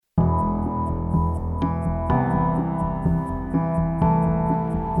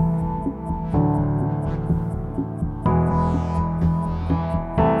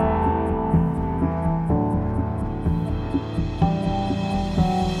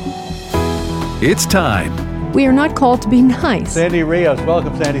It's time. We are not called to be nice. Sandy Rios.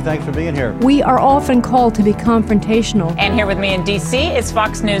 Welcome, Sandy. Thanks for being here. We are often called to be confrontational. And here with me in D.C. is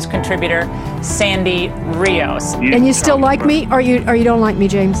Fox News contributor Sandy Rios. And you still like me, or you don't like me,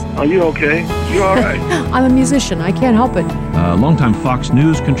 James? Are you okay? You all right? I'm a musician. I can't help it. Longtime Fox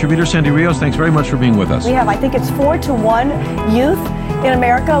News contributor Sandy Rios, thanks very much for being with us. We have, I think it's 4-1 youth in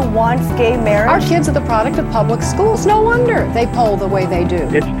America wants gay marriage. Our kids are the product of public schools. No wonder they poll the way they do.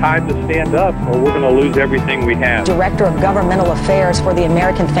 It's time to stand up or we're going to lose everything we have. Director of Governmental Affairs for the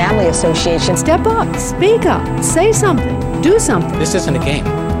American Family Association. Step up, speak up, say something, do something. This isn't a game.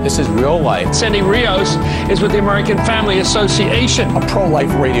 This is real life. Sandy Rios is with the American Family Association, a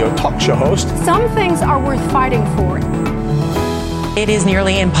pro-life radio talk show host. Some things are worth fighting for. It is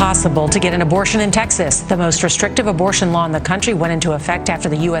nearly impossible to get an abortion in Texas. The most restrictive abortion law in the country went into effect after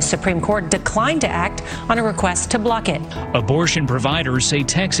the U.S. Supreme Court declined to act on a request to block it. Abortion providers say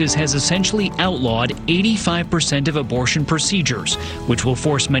Texas has essentially outlawed 85% of abortion procedures, which will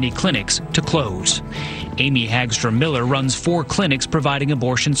force many clinics to close. Amy Hagstrom Miller runs 4 clinics providing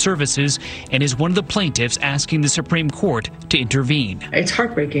abortion services and is one of the plaintiffs asking the Supreme Court to intervene. It's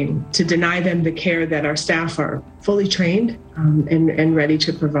heartbreaking to deny them the care that our staff are fully trained and ready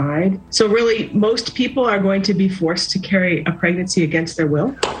to provide. So really, most people are going to be forced to carry a pregnancy against their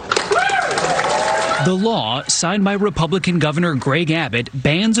will. The law, signed by Republican Governor Greg Abbott,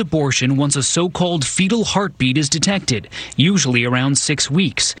 bans abortion once a so-called fetal heartbeat is detected, usually around 6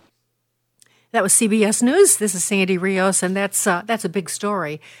 weeks. That was CBS News. This is Sandy Rios, and that's a big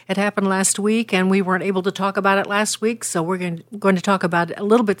story. It happened last week, and we weren't able to talk about it last week, so we're going to talk about it a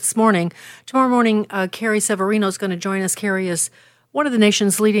little bit this morning. Tomorrow morning, Carrie Severino is going to join us. Carrie is one of the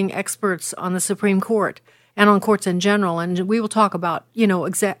nation's leading experts on the Supreme Court and on courts in general, and we will talk about,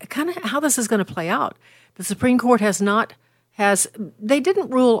 kind of how this is going to play out. The Supreme Court they didn't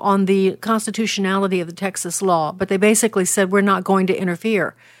rule on the constitutionality of the Texas law, but they basically said we're not going to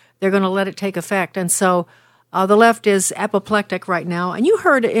interfere. They're going to let it take effect. And so the left is apoplectic right now. And you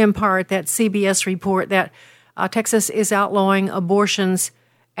heard in part that CBS report that Texas is outlawing abortions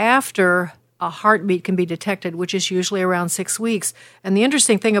after a heartbeat can be detected, which is usually around 6 weeks. And the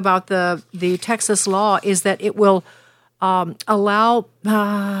interesting thing about the Texas law is that it will allow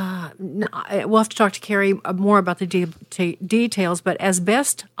we'll have to talk to Carrie more about the details, but as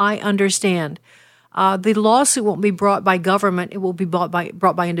best I understand, the lawsuit won't be brought by government; it will be brought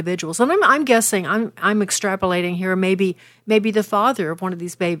by individuals. And I'm guessing, I'm extrapolating here. Maybe the father of one of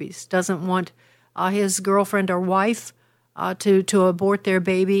these babies doesn't want his girlfriend or wife to abort their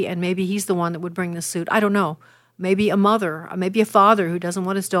baby, and maybe he's the one that would bring the suit. I don't know. Maybe a mother, maybe a father who doesn't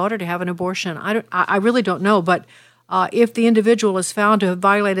want his daughter to have an abortion. I really don't know. But if the individual is found to have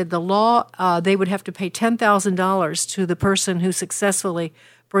violated the law, they would have to pay $10,000 to the person who successfully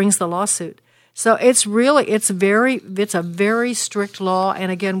brings the lawsuit. So it's a very strict law,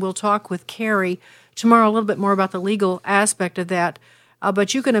 and again, we'll talk with Carrie tomorrow a little bit more about the legal aspect of that.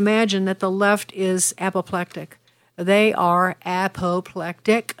 But you can imagine that the left is apoplectic. They are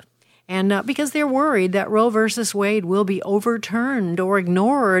apoplectic, and because they're worried that Roe versus Wade will be overturned or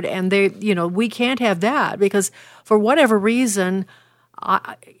ignored, and we can't have that because for whatever reason,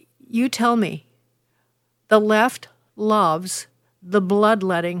 you tell me, the left loves the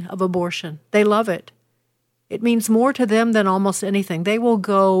bloodletting of abortion. They love it. It means more to them than almost anything. They will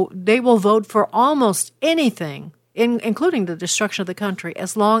vote for almost anything, including the destruction of the country,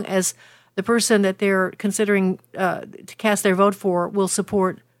 as long as the person that they're considering to cast their vote for will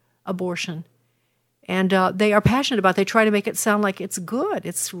support abortion. And they are passionate about it. They try to make it sound like it's good.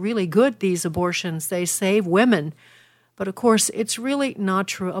 It's really good, these abortions. They save women. But of course, it's really not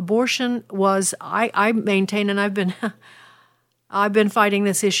true. Abortion was, I maintain, and I've been fighting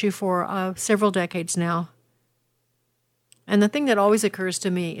this issue for several decades now. And the thing that always occurs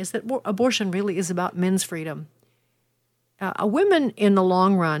to me is that abortion really is about men's freedom. Women in the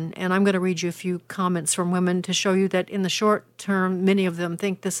long run, and I'm going to read you a few comments from women to show you that in the short term, many of them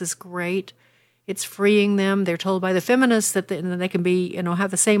think this is great. It's freeing them. They're told by the feminists that they can be, have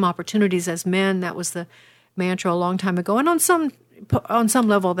the same opportunities as men. That was the mantra a long time ago. And on some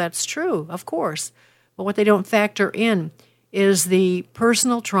level, that's true, of course. But what they don't factor in is the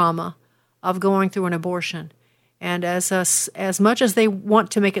personal trauma of going through an abortion. And as much as they want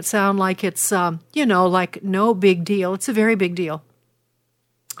to make it sound like it's, like no big deal, it's a very big deal.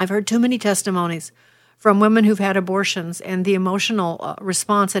 I've heard too many testimonies from women who've had abortions and the emotional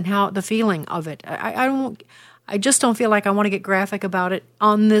response and how the feeling of it. I just don't feel like I want to get graphic about it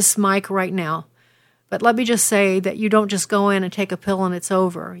on this mic right now. But let me just say that you don't just go in and take a pill and it's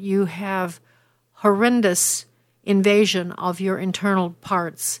over. You have horrendous invasion of your internal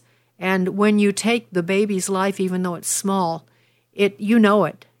parts. And when you take the baby's life, even though it's small, you know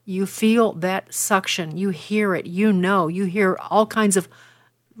it. You feel that suction. You hear it. You hear all kinds of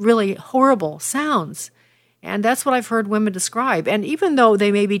really horrible sounds. And that's what I've heard women describe. And even though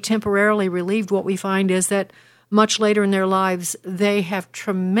they may be temporarily relieved, what we find is that much later in their lives, they have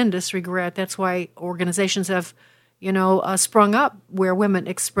tremendous regret. That's why organizations have, sprung up where women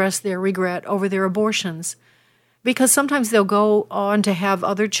express their regret over their abortions. Because sometimes they'll go on to have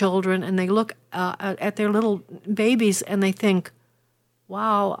other children and they look at their little babies and they think,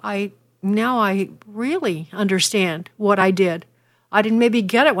 wow, I really understand what I did. I didn't maybe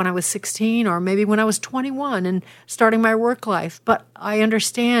get it when I was 16 or maybe when I was 21 and starting my work life, but I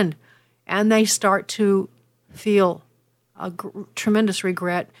understand. And they start to feel a tremendous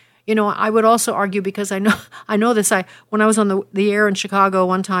regret. I would also argue, because I know this. When I was on the air in Chicago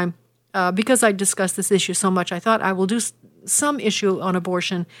one time, because I discussed this issue so much, I thought I will do some issue on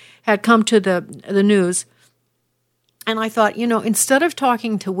abortion, had come to the news. And I thought, instead of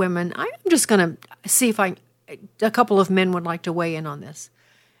talking to women, I'm just going to see if a couple of men would like to weigh in on this.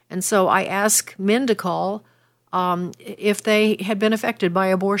 And so I asked men to call if they had been affected by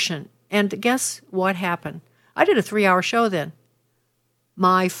abortion. And guess what happened? I did a 3-hour show then.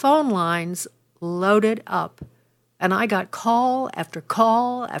 My phone lines loaded up. And I got call after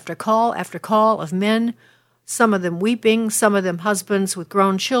call after call after call of men, some of them weeping, some of them husbands with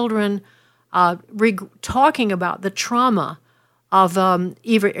grown children, talking about the trauma of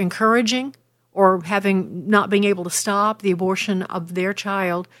either encouraging or not being able to stop the abortion of their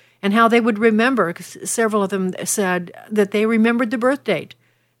child, and how they would remember. Several of them said that they remembered the birth date,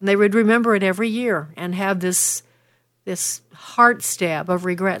 and they would remember it every year and have this heart stab of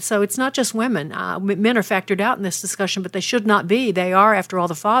regret. So it's not just women. Men are factored out in this discussion, but they should not be. They are, after all,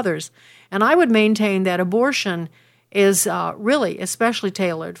 the fathers. And I would maintain that abortion is really especially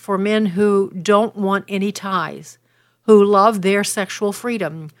tailored for men who don't want any ties, who love their sexual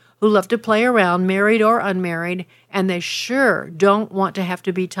freedom, who love to play around, married or unmarried, and they sure don't want to have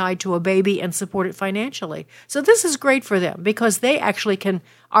to be tied to a baby and support it financially. So this is great for them because they actually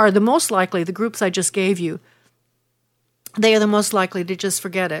are the most likely, the groups I just gave you, they are the most likely to just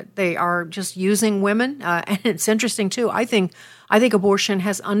forget it. They are just using women, and it's interesting too. I think abortion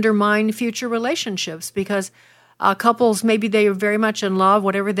has undermined future relationships because couples, maybe they are very much in love,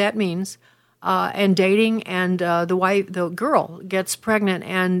 whatever that means, and dating, and the girl gets pregnant,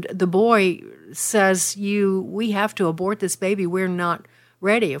 and the boy says, "We have to abort this baby. We're not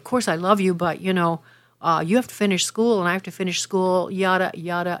ready. Of course, I love you, but you have to finish school, and I have to finish school, yada,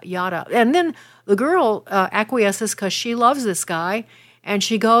 yada, yada." And then the girl acquiesces because she loves this guy, and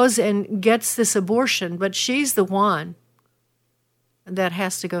she goes and gets this abortion, but she's the one that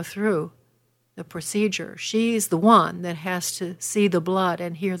has to go through the procedure. She's the one that has to see the blood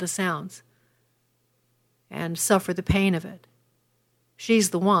and hear the sounds and suffer the pain of it. She's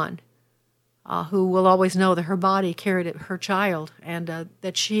the one who will always know that her body carried her child, and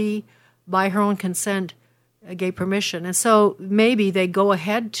that she, by her own consent, gave permission. And so maybe they go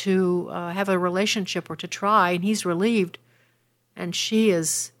ahead to have a relationship or to try, and he's relieved, and she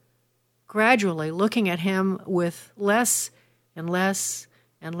is gradually looking at him with less and less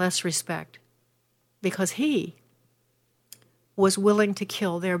and less respect because he was willing to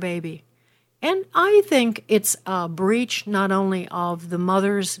kill their baby. And I think it's a breach not only of the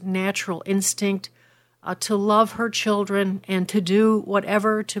mother's natural instinct to love her children and to do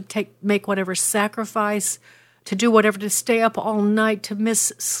whatever, make whatever sacrifice, to do whatever, to stay up all night, to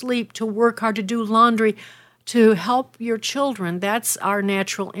miss sleep, to work hard, to do laundry, to help your children. That's our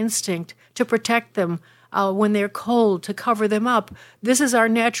natural instinct, to protect them when they're cold, to cover them up. This is our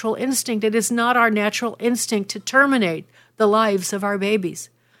natural instinct. It is not our natural instinct to terminate the lives of our babies.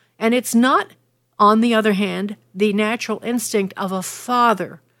 And it's not, on the other hand, the natural instinct of a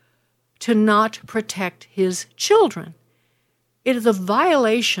father to not protect his children. It is a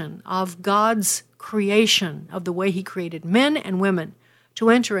violation of God's creation, of the way he created men and women, to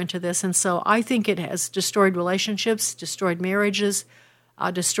enter into this. And so I think it has destroyed relationships, destroyed marriages,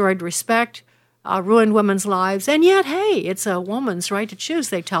 destroyed respect, ruined women's lives. And yet, hey, it's a woman's right to choose,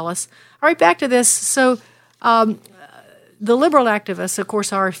 they tell us. All right, back to this. So the liberal activists, of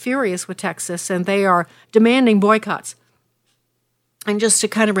course, are furious with Texas, and they are demanding boycotts. And just to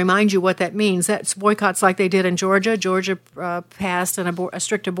kind of remind you what that means, that's boycotts like they did in Georgia. Georgia passed a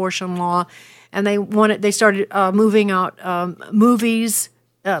strict abortion law, and they started moving out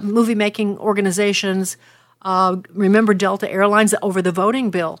movie-making organizations. Remember Delta Airlines, over the voting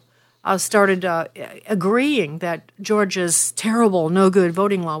bill, started agreeing that Georgia's terrible, no-good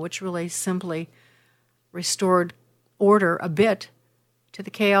voting law, which really simply restored order a bit to the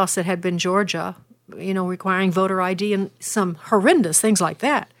chaos that had been Georgia, requiring voter ID and some horrendous things like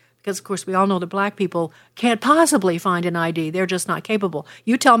that. Because, of course, we all know that black people can't possibly find an ID. They're just not capable.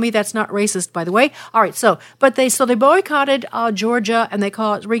 You tell me that's not racist, by the way. All right, so they boycotted Georgia, and they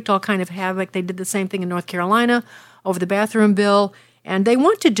wreaked all kind of havoc. They did the same thing in North Carolina over the bathroom bill, and they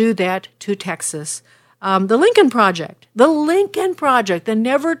want to do that to Texas. The Lincoln Project, the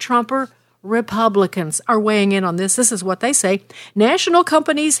never-Trumper Republicans are weighing in on this. This is what they say. National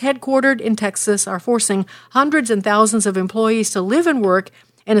companies headquartered in Texas are forcing hundreds and thousands of employees to live and work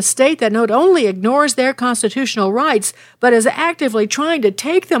in a state that not only ignores their constitutional rights, but is actively trying to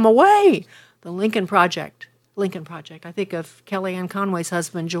take them away. The Lincoln Project. I think of Kellyanne Conway's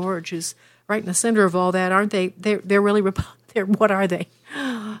husband, George, who's right in the center of all that, aren't they? They're really, what are they?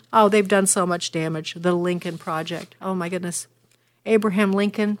 Oh, they've done so much damage. The Lincoln Project. Oh, my goodness. Abraham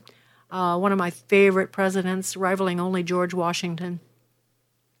Lincoln, one of my favorite presidents, rivaling only George Washington,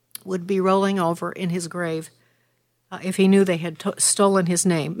 would be rolling over in his grave if he knew they had stolen his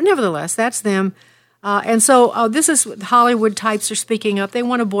name. Nevertheless, that's them. And so this is Hollywood types are speaking up. They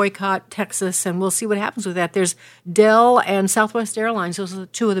want to boycott Texas, and we'll see what happens with that. There's Dell and Southwest Airlines. Those are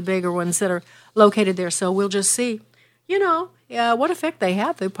two of the bigger ones that are located there. So we'll just see, what effect they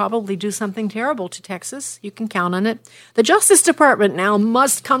have. They probably do something terrible to Texas. You can count on it. The Justice Department now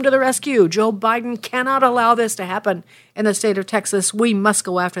must come to the rescue. Joe Biden cannot allow this to happen in the state of Texas. We must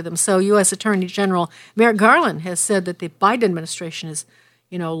go after them. So U.S. Attorney General Merrick Garland has said that the Biden administration is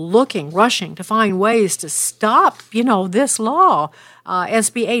rushing to find ways to stop, this law,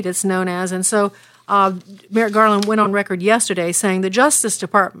 SB 8 it's known as. And so Merrick Garland went on record yesterday saying the Justice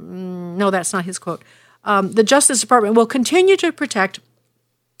Department, no, that's not his quote, the Justice Department will continue to protect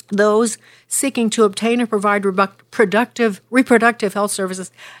those seeking to obtain or provide reproductive health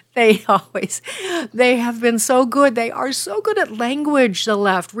services. They have been so good. They are so good at language, the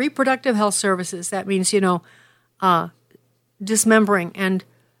left. Reproductive health services. That means, dismembering and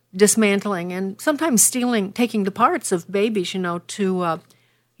dismantling and sometimes taking the parts of babies, to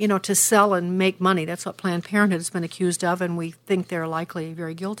sell and make money. That's what Planned Parenthood has been accused of, and we think they're likely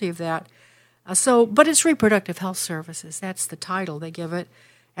very guilty of that. But it's reproductive health services. That's the title they give it.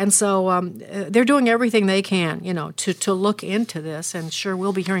 And so they're doing everything they can, to look into this, and sure,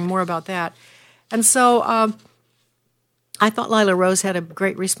 we'll be hearing more about that. And so I thought Lila Rose had a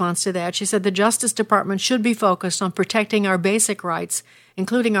great response to that. She said the Justice Department should be focused on protecting our basic rights,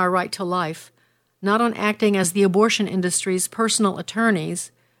 including our right to life, not on acting as the abortion industry's personal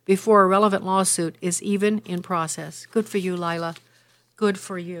attorneys before a relevant lawsuit is even in process. Good for you, Lila. Good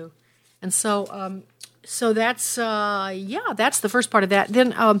for you. And so that's that's the first part of that.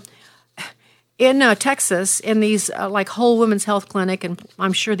 Then in Texas, in these like Whole Women's Health Clinic, and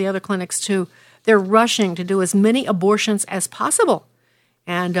I'm sure the other clinics too, they're rushing to do as many abortions as possible.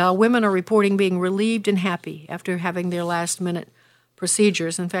 And women are reporting being relieved and happy after having their last-minute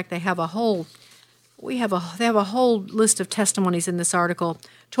procedures. In fact, they have a whole list of testimonies in this article.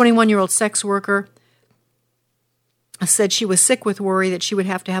 21-year-old sex worker said she was sick with worry that she would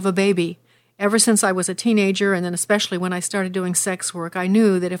have to have a baby. Ever since I was a teenager, and then especially when I started doing sex work, I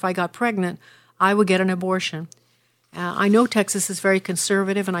knew that if I got pregnant, I would get an abortion. I know Texas is very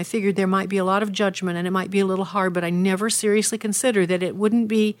conservative, and I figured there might be a lot of judgment, and it might be a little hard, but I never seriously considered that I wouldn't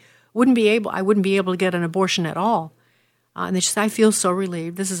be able to get an abortion at all. And they just, I feel so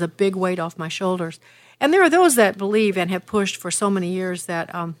relieved. This is a big weight off my shoulders. And there are those that believe and have pushed for so many years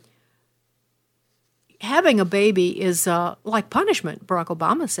that having a baby is like punishment. Barack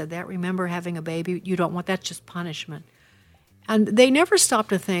Obama said that. Remember, having a baby, you don't want, that's just punishment. And they never stop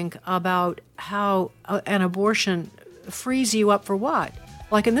to think about how an abortion frees you up for what?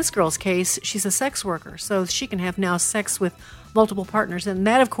 Like in this girl's case, she's a sex worker, so she can have now sex with multiple partners, and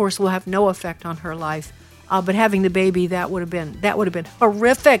that, of course, will have no effect on her life. But having the baby, that would have been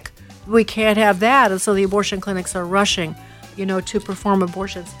horrific. We can't have that, and so the abortion clinics are rushing, to perform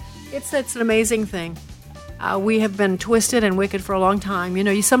abortions. It's an amazing thing. We have been twisted and wicked for a long time.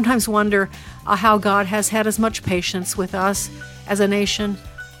 You sometimes wonder how God has had as much patience with us as a nation.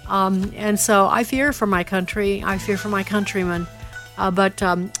 And so I fear for my country. I fear for my countrymen. But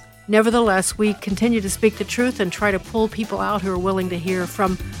nevertheless, we continue to speak the truth and try to pull people out who are willing to hear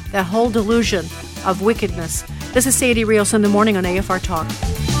from that whole delusion of wickedness. This is Sandy Rios in the morning on AFR Talk.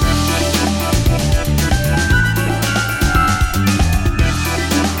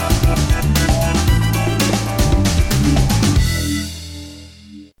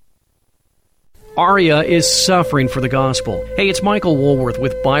 Aria is suffering for the gospel. Hey, it's Michael Woolworth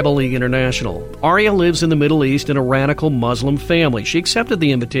with Bible League International. Aria lives in the Middle East in a radical Muslim family. She accepted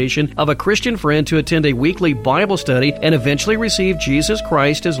the invitation of a Christian friend to attend a weekly Bible study and eventually received Jesus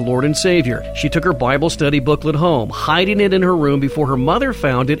Christ as Lord and Savior. She took her Bible study booklet home, hiding it in her room before her mother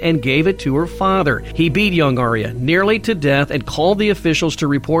found it and gave it to her father. He beat young Aria nearly to death and called the officials to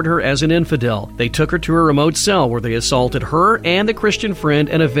report her as an infidel. They took her to a remote cell where they assaulted her and the Christian friend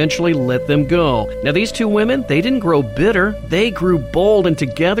and eventually let them go. Now, these two women, they didn't grow bitter. They grew bold, and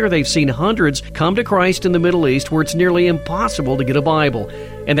together they've seen hundreds come to Christ in the Middle East where it's nearly impossible to get a Bible.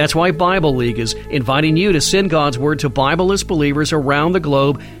 And that's why Bible League is inviting you to send God's Word to Bible-less believers around the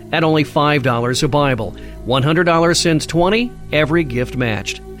globe at only $5 a Bible. $100 sends 20, every gift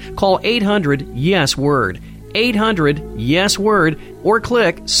matched. Call 800-YES-WORD. 800-YES-WORD, or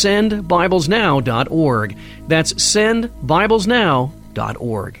click sendbiblesnow.org. That's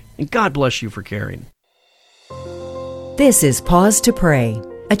sendbiblesnow.org. And God bless you for caring. This is Pause to Pray,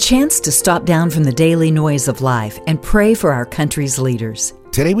 a chance to stop down from the daily noise of life and pray for our country's leaders.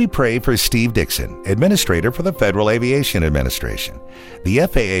 Today we pray for Steve Dixon, Administrator for the Federal Aviation Administration. The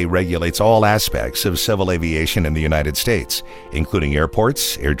FAA regulates all aspects of civil aviation in the United States, including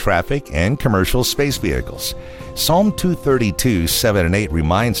airports, air traffic, and commercial space vehicles. Psalm 232, 7 and 8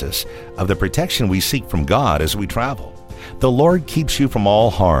 reminds us of the protection we seek from God as we travel. The Lord keeps you from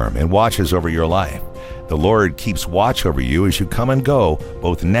all harm and watches over your life. The Lord keeps watch over you as you come and go,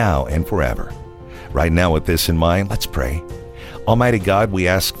 both now and forever. Right now, with this in mind, let's pray. Almighty God, we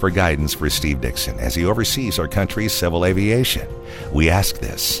ask for guidance for Steve Dixon as he oversees our country's civil aviation. We ask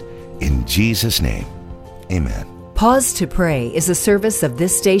this in Jesus' name. Amen. Pause to Pray is a service of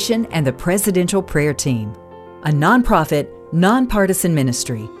this station and the Presidential Prayer Team, a nonprofit, nonpartisan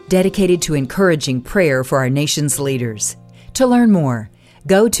ministry dedicated to encouraging prayer for our nation's leaders. To learn more,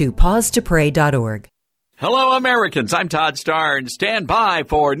 go to pausetopray.org. Hello, Americans. I'm Todd Starnes. Stand by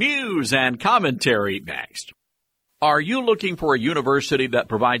for news and commentary next. Are you looking for a university that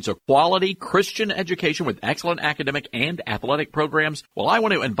provides a quality Christian education with excellent academic and athletic programs? Well, I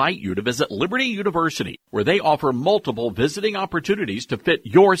want to invite you to visit Liberty University, where they offer multiple visiting opportunities to fit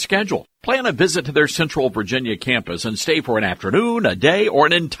your schedule. Plan a visit to their Central Virginia campus and stay for an afternoon, a day, or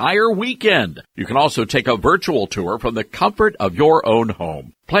an entire weekend. You can also take a virtual tour from the comfort of your own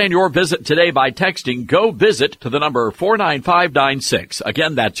home. Plan your visit today by texting Go Visit to the number 49596.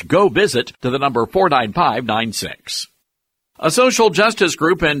 Again, that's Go Visit to the number 49596. A social justice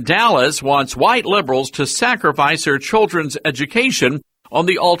group in Dallas wants white liberals to sacrifice their children's education on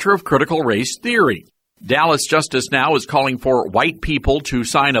the altar of critical race theory. Dallas Justice Now is calling for white people to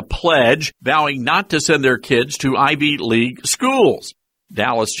sign a pledge vowing not to send their kids to Ivy League schools.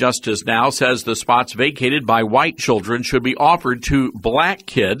 Dallas Justice Now says the spots vacated by white children should be offered to black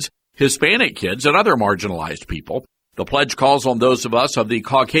kids, Hispanic kids, and other marginalized people. The pledge calls on those of us of the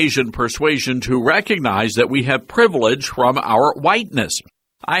Caucasian persuasion to recognize that we have privilege from our whiteness.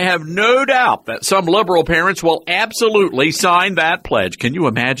 I have no doubt that some liberal parents will absolutely sign that pledge. Can you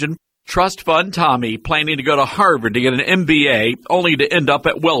imagine? Trust fund Tommy planning to go to Harvard to get an MBA only to end up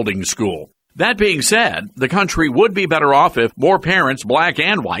at welding school. That being said, the country would be better off if more parents, black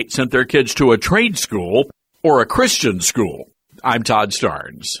and white, sent their kids to a trade school or a Christian school. I'm Todd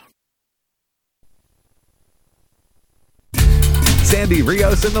Starnes. Sandy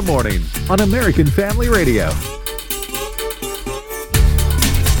Rios in the morning on American Family Radio.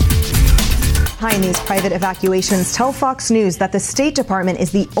 High News private evacuations tell Fox News that the State Department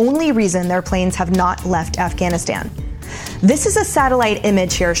is the only reason their planes have not left Afghanistan. This is a satellite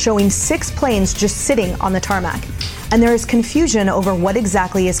image here showing 6 planes just sitting on the tarmac, and there is confusion over what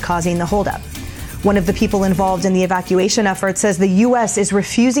exactly is causing the holdup. One of the people involved in the evacuation effort says the U.S. is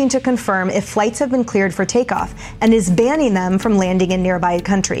refusing to confirm if flights have been cleared for takeoff and is banning them from landing in nearby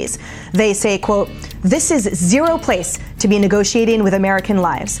countries. They say, quote, "This is zero place to be negotiating with American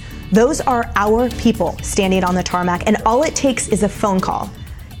lives. Those are our people standing on the tarmac, and all it takes is a phone call.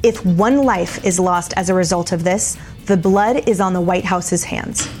 If one life is lost as a result of this, the blood is on the White House's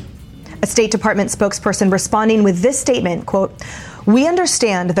hands." A State Department spokesperson responding with this statement, quote, "We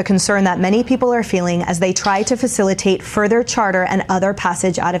understand the concern that many people are feeling as they try to facilitate further charter and other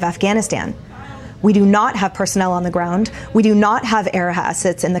passage out of Afghanistan. We do not have personnel on the ground. We do not have air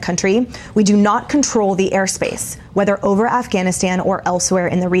assets in the country. We do not control the airspace, whether over Afghanistan or elsewhere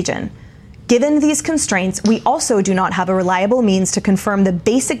in the region. Given these constraints, we also do not have a reliable means to confirm the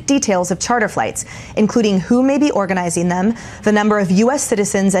basic details of charter flights, including who may be organizing them, the number of U.S.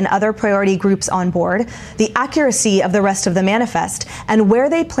 citizens and other priority groups on board, the accuracy of the rest of the manifest, and where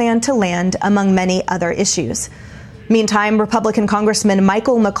they plan to land, among many other issues. Meantime, Republican Congressman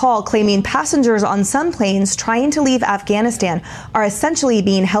Michael McCaul claiming passengers on some planes trying to leave Afghanistan are essentially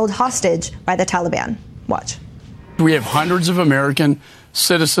being held hostage by the Taliban. Watch. We have hundreds of American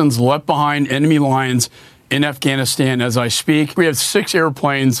citizens left behind enemy lines in Afghanistan as I speak. We have 6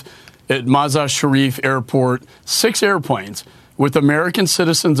 airplanes at Mazar Sharif Airport, 6 airplanes with American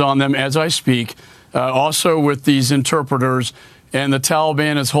citizens on them as I speak, also with these interpreters, and the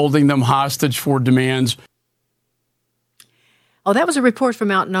Taliban is holding them hostage for demands. Oh, that was a report from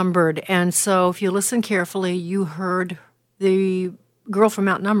Outnumbered, and so if you listen carefully, you heard the girl from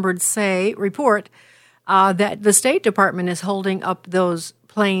Outnumbered report that the State Department is holding up those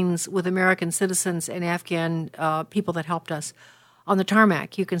planes with American citizens and Afghan people that helped us on the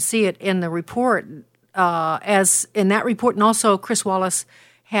tarmac. You can see it in the report, as in that report, and also Chris Wallace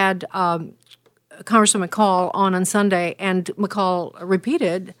had Congressman McCaul on Sunday, and McCaul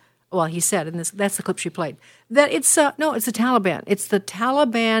repeated, well, he said, and that's the clip she played, that it's the Taliban. It's the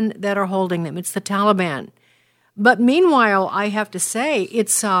Taliban that are holding them. It's the Taliban. But meanwhile, I have to say,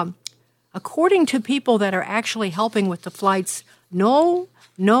 it's according to people that are actually helping with the flights, no,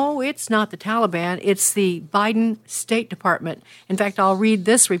 it's not the Taliban. It's the Biden State Department. In fact, I'll read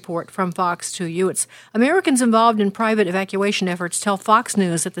this report from Fox to you. It's Americans involved in private evacuation efforts tell Fox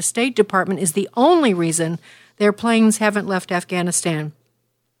News that the State Department is the only reason their planes haven't left Afghanistan.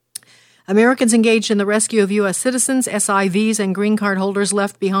 Americans engaged in the rescue of U.S. citizens, SIVs, and green card holders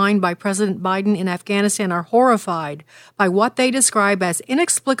left behind by President Biden in Afghanistan are horrified by what they describe as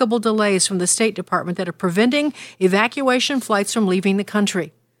inexplicable delays from the State Department that are preventing evacuation flights from leaving the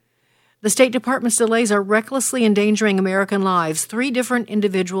country. The State Department's delays are recklessly endangering American lives. 3 different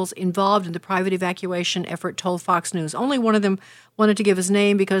individuals involved in the private evacuation effort told Fox News. Only one of them wanted to give his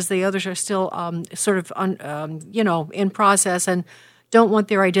name because the others are still in process and don't want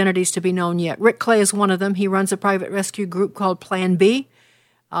their identities to be known yet. Rick Clay is one of them. He runs a private rescue group called Plan B.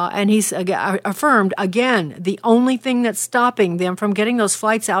 And he's affirmed, again, the only thing that's stopping them from getting those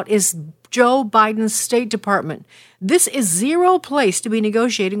flights out is Joe Biden's State Department. This is zero place to be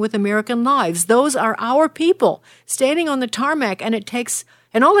negotiating with American lives. Those are our people standing on the tarmac, and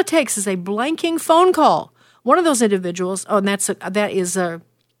all it takes is a blanking phone call. One of those individuals, and that's the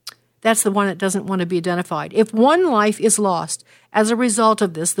one that doesn't want to be identified. If one life is lost as a result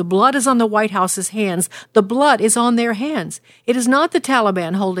of this, the blood is on the White House's hands. The blood is on their hands. It is not the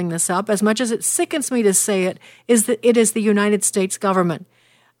Taliban holding this up. As much as it sickens me to say it, it is the United States government.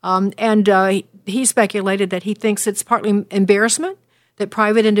 He speculated that he thinks it's partly embarrassment, that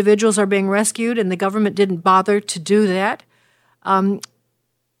private individuals are being rescued and the government didn't bother to do that. The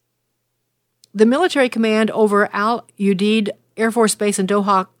military command over Al Udeid Air Force Base in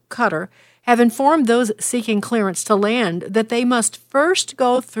Doha, Qatar, have informed those seeking clearance to land that they must first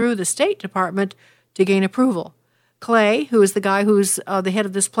go through the State Department to gain approval. Clay, who is the guy who's the head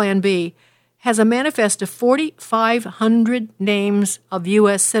of this Plan B, has a manifest of 4,500 names of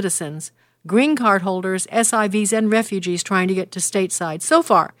U.S. citizens, green card holders, SIVs, and refugees trying to get to stateside. So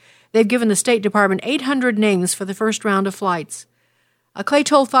far, they've given the State Department 800 names for the first round of flights. Clay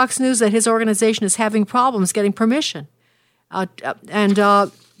told Fox News that his organization is having problems getting permission.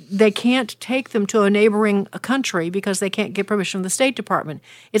 They can't take them to a neighboring country because they can't get permission from the State Department.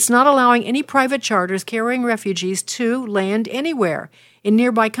 It's not allowing any private charters carrying refugees to land anywhere in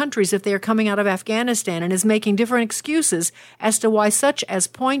nearby countries if they are coming out of Afghanistan, and is making different excuses as to why, such as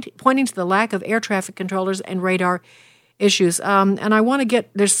pointing to the lack of air traffic controllers and radar issues. And I want to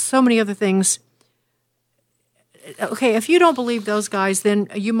there's so many other things. Okay, if you don't believe those guys, then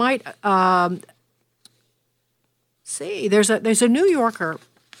you might see. There's a New Yorker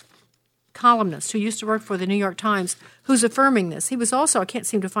columnist who used to work for the New York Times who's affirming this. He was also, I can't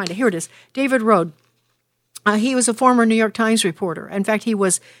seem to find it. Here it is. David Rode. He was a former New York Times reporter. In fact, he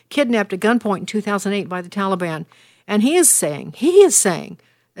was kidnapped at gunpoint in 2008 by the Taliban. And he is saying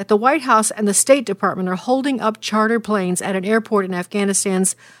that the White House and the State Department are holding up charter planes at an airport in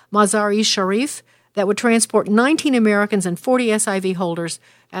Afghanistan's Mazar-e Sharif that would transport 19 Americans and 40 SIV holders.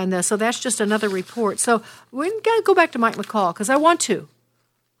 And so that's just another report. So we're going to go back to Mike McCaul because I want to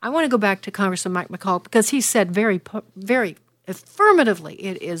go back to Congressman Mike McCaul because he said very, very affirmatively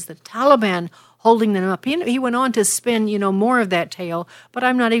it is the Taliban holding them up. He went on to spin, more of that tale, but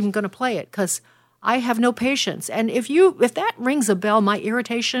I'm not even going to play it because I have no patience. And if that rings a bell, my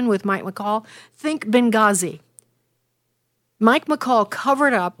irritation with Mike McCaul, think Benghazi. Mike McCaul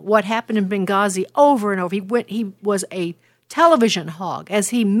covered up what happened in Benghazi over and over. He was a television hog as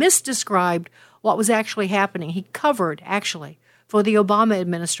he misdescribed what was actually happening. He covered, actually, for the Obama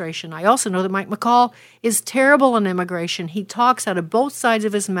administration. I also know that Mike McCaul is terrible on immigration. He talks out of both sides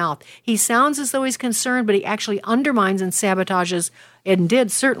of his mouth. He sounds as though he's concerned, but he actually undermines and sabotages, and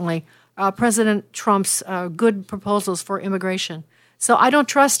did certainly, President Trump's good proposals for immigration. So I don't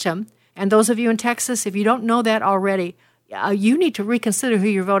trust him. And those of you in Texas, if you don't know that already, you need to reconsider who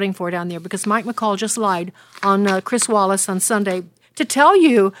you're voting for down there, because Mike McCaul just lied on Chris Wallace on Sunday to tell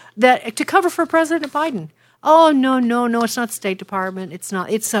you that to cover for President Biden. Oh, no, it's not State Department. It's not.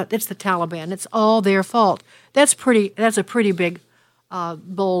 It's the Taliban. It's all their fault. That's a pretty big,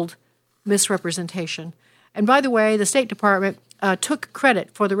 bold misrepresentation. And by the way, the State Department took credit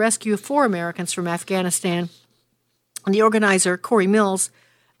for the rescue of 4 Americans from Afghanistan. And the organizer, Corey Mills,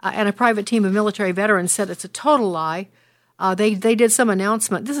 and a private team of military veterans said it's a total lie. They did some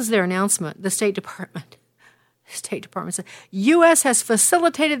announcement. This is their announcement, the State Department. State Department said, U.S. has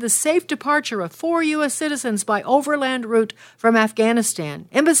facilitated the safe departure of 4 U.S. citizens by overland route from Afghanistan.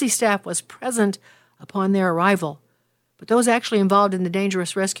 Embassy staff was present upon their arrival. But those actually involved in the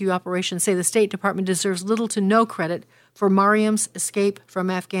dangerous rescue operation say the State Department deserves little to no credit for Mariam's escape from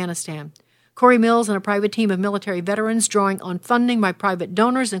Afghanistan. Corey Mills and a private team of military veterans, drawing on funding by private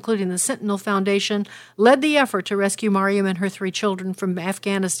donors, including the Sentinel Foundation, led the effort to rescue Mariam and her 3 children from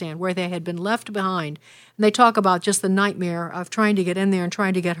Afghanistan, where they had been left behind. And they talk about just the nightmare of trying to get in there and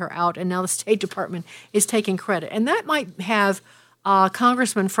trying to get her out, and now the State Department is taking credit. And that might have a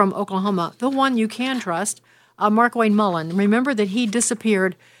congressman from Oklahoma, the one you can trust, Markwayne Mullin. Remember that he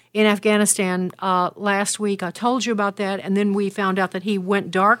disappeared in Afghanistan last week. I told you about that, and then we found out that he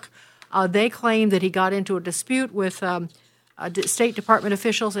went dark. They claim that he got into a dispute with State Department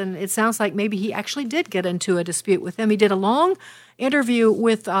officials, and it sounds like maybe he actually did get into a dispute with them. He did a long interview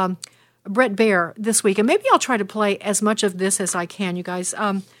with Bret Baier this week, and maybe I'll try to play as much of this as I can, you guys.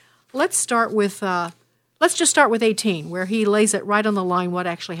 Let's just start with 18, where he lays it right on the line what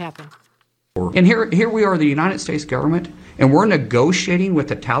actually happened. And here we are, the United States government, and we're negotiating with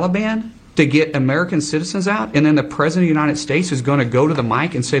the Taliban to get American citizens out, and then the President of the United States is going to go to the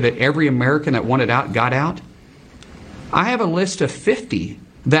mic and say that every American that wanted out got out? I have a list of 50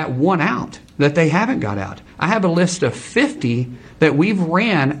 that want out, that they haven't got out. I have a list of 50 that we've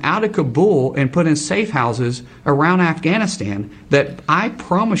ran out of Kabul and put in safe houses around Afghanistan that I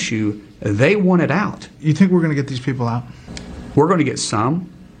promise you they wanted out. You think we're going to get these people out? We're going to get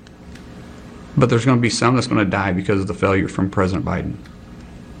some, but there's going to be some that's going to die because of the failure from President Biden.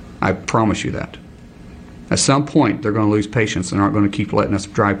 I promise you that. At some point, they're going to lose patience and aren't going to keep letting us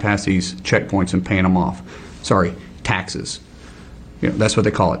drive past these checkpoints and paying them off. Sorry, taxes. That's what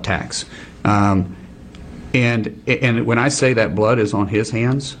they call it, tax. And when I say that blood is on his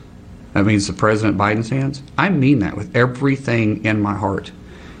hands, that means the President Biden's hands, I mean that with everything in my heart.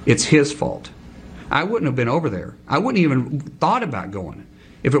 It's his fault. I wouldn't have been over there. I wouldn't even thought about going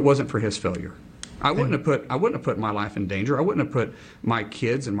if it wasn't for his failure. I wouldn't have put my life in danger. I wouldn't have put my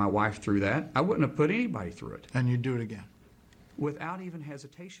kids and my wife through that. I wouldn't have put anybody through it. And you'd do it again? Without even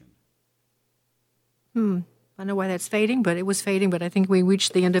hesitation. I know why that's fading, but it was fading, but I think we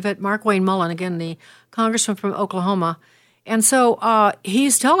reached the end of it. Markwayne Mullin, again, the congressman from Oklahoma. And so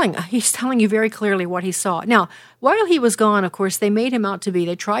he's telling you very clearly what he saw. Now, while he was gone, of course, they made him out to be,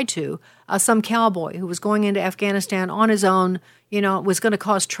 they tried to, some cowboy who was going into Afghanistan on his own, was going to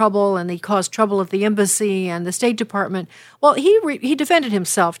cause trouble, and he caused trouble at the embassy and the State Department. Well, he defended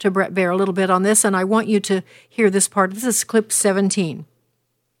himself to Bret Baier a little bit on this, and I want you to hear this part. This is clip 17.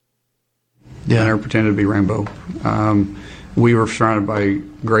 Yeah, I never pretended to be Rambo. We were surrounded by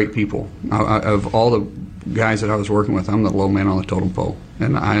great people. Of all the guys that I was working with, I'm the low man on the totem pole,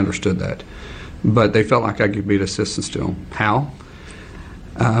 and I understood that. But they felt like I could be of assistance to them. How?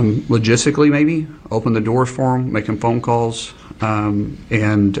 Logistically, maybe open the doors for them, making phone calls, and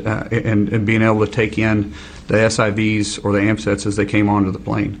being able to take in the SIVs or the AMSETs as they came onto the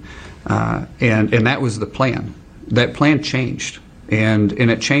plane, and that was the plan. That plan changed. And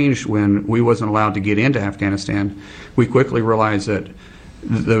it changed when we wasn't allowed to get into Afghanistan. We quickly realized that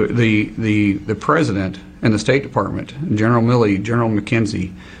the president and the State Department, General Milley, General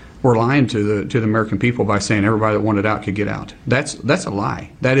McKenzie, were lying to the American people by saying everybody that wanted out could get out. That's a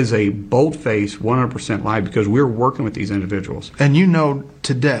lie. That is a bold-faced, 100% lie, because we're working with these individuals. And you know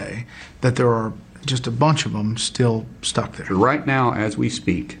today that there are just a bunch of them still stuck there. Right now, as we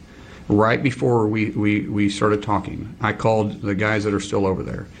speak, right before we started talking, I called the guys that are still over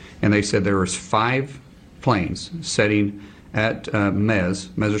there, and they said there was 5 planes sitting at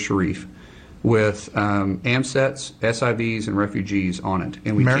Mazar-i-Sharif with AMSETs, SIVs, and refugees on it.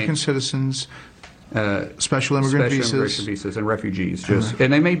 And American citizens, special immigration visas, and refugees.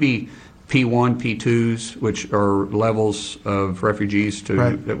 And they may be P1, P2s, which are levels of refugees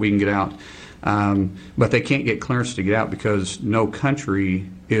that we can get out. But they can't get clearance to get out because no country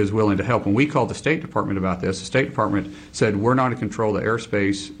is willing to help. When we called the State Department about this, the State Department said, we're not in control of the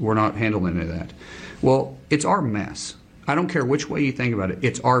airspace, we're not handling any of that. Well, it's our mess. I don't care which way you think about it,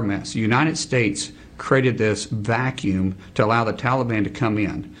 it's our mess. The United States created this vacuum to allow the Taliban to come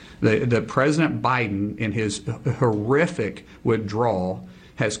in. The President Biden, in his horrific withdrawal,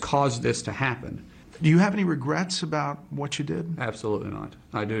 has caused this to happen. Do you have any regrets about what you did? Absolutely not.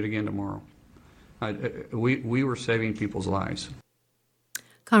 I'd do it again tomorrow. We were saving people's lives.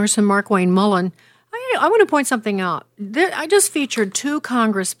 Congressman Markwayne Mullin, I want to point something out. I just featured 2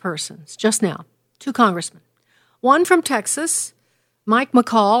 congresspersons just now, 2 congressmen. One from Texas, Mike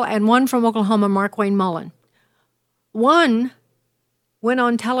McCall, and one from Oklahoma, Markwayne Mullin. One went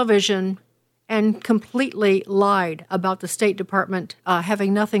on television and completely lied about the State Department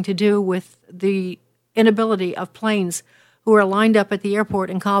having nothing to do with the inability of planes who are lined up at the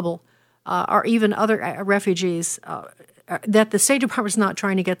airport in Kabul or even other refugees that the State Department's not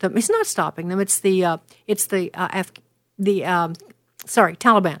trying to get them. It's not stopping them. It's the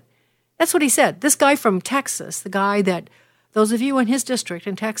Taliban. That's what he said. This guy from Texas, the guy that those of you in his district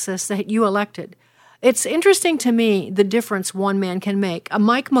in Texas that you elected. It's interesting to me the difference one man can make.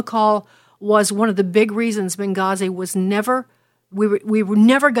 Mike McCall was one of the big reasons Benghazi was never, we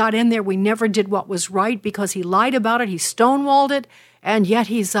never got in there. We never did what was right because he lied about it. He stonewalled it. And yet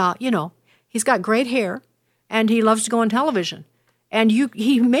he's got great hair and he loves to go on television. And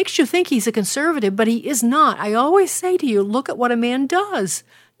he makes you think he's a conservative, but he is not. I always say to you, look at what a man does.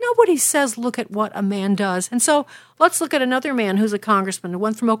 Nobody says look at what a man does. And so let's look at another man who's a congressman, the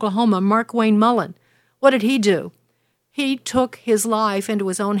one from Oklahoma, Markwayne Mullin. What did he do? He took his life into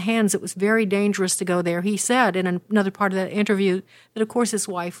his own hands. It was very dangerous to go there. He said in another part of that interview that, of course, his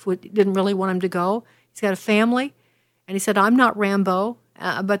wife didn't really want him to go. He's got a family. And he said, I'm not Rambo.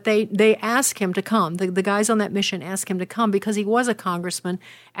 But they asked him to come. The guys on that mission asked him to come because he was a congressman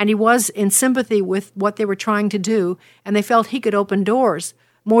and he was in sympathy with what they were trying to do. And they felt he could open doors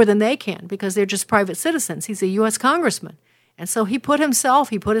more than they can because they're just private citizens. He's a U.S. congressman. And so he put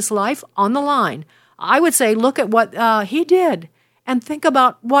his life on the line. I would say look at what he did and think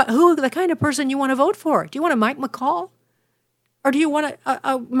about who the kind of person you want to vote for. Do you want a Mike McCall? Or do you want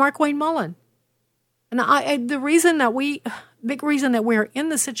a Markwayne Mullin? And the reason that big reason that we're in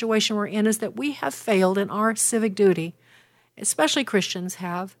the situation we're in is that we have failed in our civic duty, especially Christians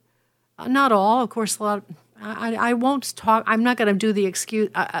have. Not all, of course, a lot. I won't talk. I'm not going to do the excuse.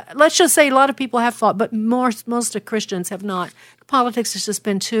 Let's just say a lot of people have fought, but most of Christians have not. Politics has just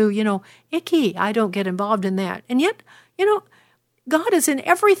been too, icky. I don't get involved in that. And yet, God is in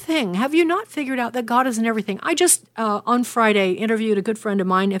everything. Have you not figured out that God is in everything? I just, on Friday, interviewed a good friend of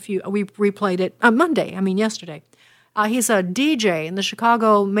mine. We replayed it yesterday. He's a DJ in the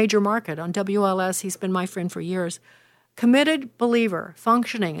Chicago major market on WLS. He's been my friend for years. Committed believer,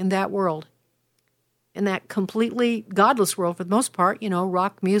 functioning in that world, in that completely godless world for the most part,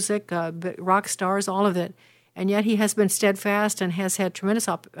 rock music, rock stars, all of it. And yet he has been steadfast and has had tremendous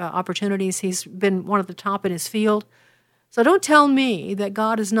opportunities. He's been one of the top in his field. So don't tell me that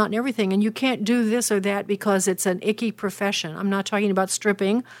God is not in everything and you can't do this or that because it's an icky profession. I'm not talking about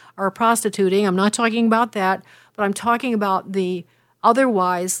stripping or prostituting. I'm not talking about that. But I'm talking about the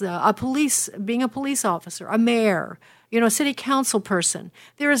otherwise, being a police officer, a mayor, a city council person.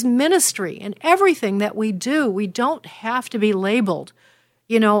 There is ministry in everything that we do. We don't have to be labeled.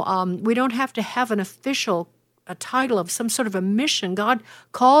 We don't have to have an official a title of some sort of a mission. God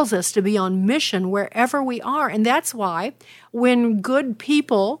calls us to be on mission wherever we are. And that's why when good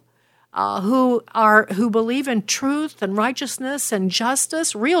people who believe in truth and righteousness and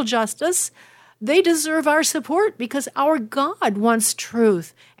justice, real justice, they deserve our support because our God wants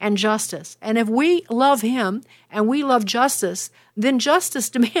truth and justice. And if we love Him and we love justice, then justice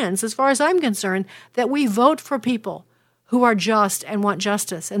demands, as far as I'm concerned, that we vote for people who are just and want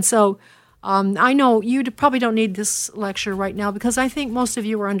justice. And so I know you probably don't need this lecture right now because I think most of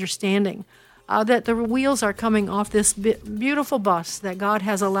you are understanding that the wheels are coming off this beautiful bus that God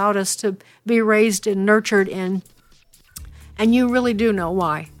has allowed us to be raised and nurtured in. And you really do know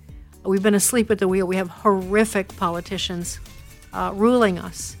why. We've been asleep at the wheel. We have horrific politicians ruling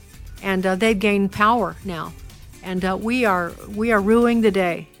us, and they've gained power now. And we are ruining the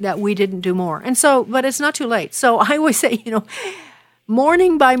day that we didn't do more. And so, but it's not too late. So I always say,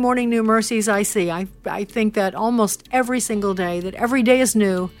 morning by morning, new mercies I see. I think that almost every single day, that every day is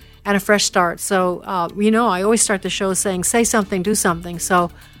new and a fresh start. So, I always start the show saying, say something, do something.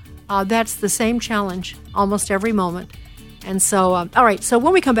 So that's the same challenge almost every moment. And so, all right, so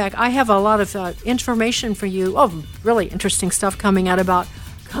when we come back, I have a lot of information for you. Oh, really interesting stuff coming out about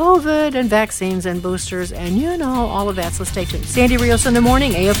COVID and vaccines and boosters and, all of that. So stay tuned. Sandy Rios in the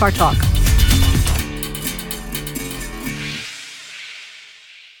morning, AFR Talk.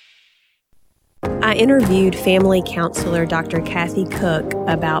 I interviewed family counselor Dr. Kathy Cook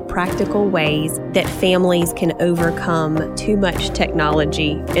about practical ways that families can overcome too much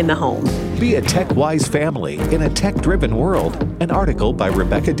technology in the home. Be a tech-wise family in a tech-driven world. An article by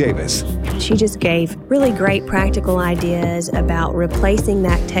Rebecca Davis. She just gave really great practical ideas about replacing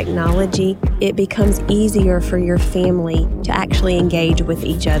that technology. It becomes easier for your family to actually engage with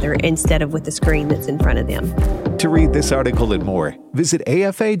each other instead of with the screen that's in front of them. To read this article and more, visit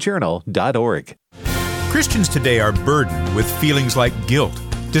afajournal.org. Christians today are burdened with feelings like guilt,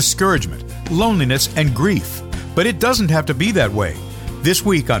 discouragement, loneliness, and grief. But it doesn't have to be that way. This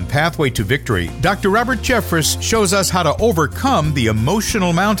week on Pathway to Victory, Dr. Robert Jeffress shows us how to overcome the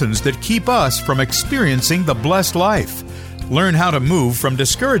emotional mountains that keep us from experiencing the blessed life. Learn how to move from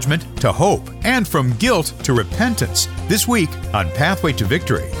discouragement to hope and from guilt to repentance this week on Pathway to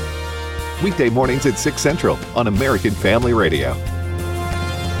Victory. Weekday mornings at 6 Central on American Family Radio.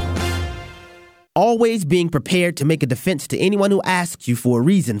 Always being prepared to make a defense to anyone who asks you for a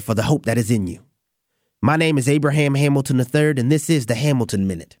reason for the hope that is in you. My name is Abraham Hamilton III, and this is the Hamilton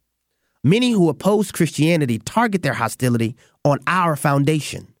Minute. Many who oppose Christianity target their hostility on our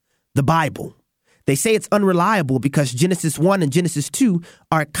foundation, the Bible. They say it's unreliable because Genesis 1 and Genesis 2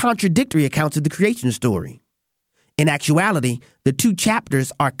 are contradictory accounts of the creation story. In actuality, the two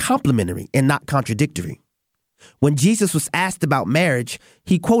chapters are complementary and not contradictory. When Jesus was asked about marriage,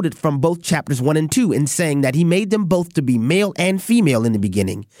 he quoted from both chapters 1 and 2 in saying that he made them both to be male and female in the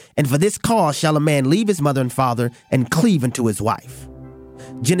beginning, and for this cause shall a man leave his mother and father and cleave unto his wife.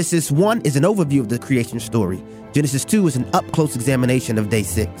 Genesis 1 is an overview of the creation story. Genesis 2 is an up-close examination of day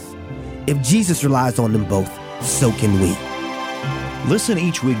 6. If Jesus relies on them both, so can we. Listen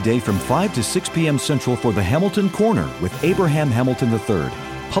each weekday from 5 to 6 p.m. Central for the Hamilton Corner with Abraham Hamilton III,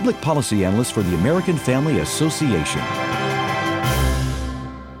 Public Policy Analyst for the American Family Association.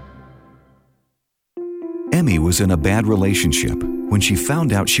 Emmy was in a bad relationship when she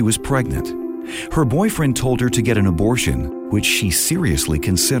found out she was pregnant. Her boyfriend told her to get an abortion, which she seriously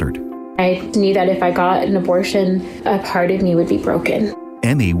considered. I knew that if I got an abortion, a part of me would be broken.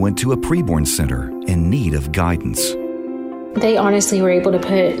 Emmy went to a preborn center in need of guidance. They honestly were able to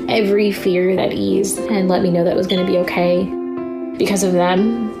put every fear at ease and let me know that it was going to be okay. Because of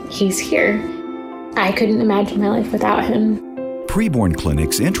them, he's here. I couldn't imagine my life without him. Preborn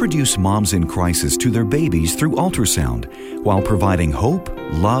clinics introduce moms in crisis to their babies through ultrasound while providing hope,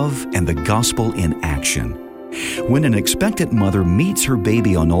 love, and the gospel in action. When an expectant mother meets her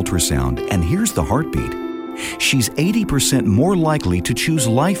baby on ultrasound and hears the heartbeat, she's 80% more likely to choose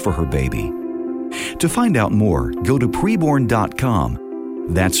life for her baby. To find out more, go to preborn.com.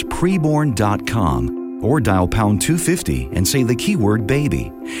 That's preborn.com. Or dial pound 250 and say the keyword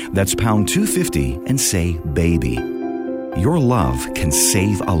baby. That's pound 250 and say baby. Your love can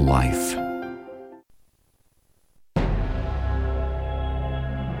save a life.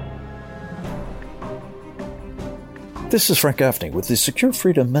 This is Frank Gaffney with the Secure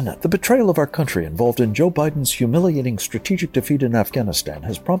Freedom Minute. The betrayal of our country involved in Joe Biden's humiliating strategic defeat in Afghanistan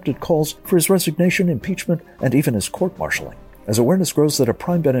has prompted calls for his resignation, impeachment, and even his court-martialing. As awareness grows that a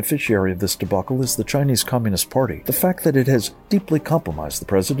prime beneficiary of this debacle is the Chinese Communist Party, the fact that it has deeply compromised the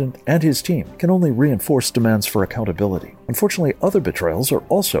president and his team can only reinforce demands for accountability. Unfortunately, other betrayals are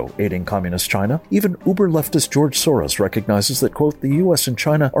also aiding Communist China. Even uber-leftist George Soros recognizes that, quote, the U.S. and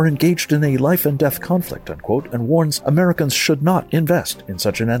China are engaged in a life-and-death conflict, unquote, and warns Americans should not invest in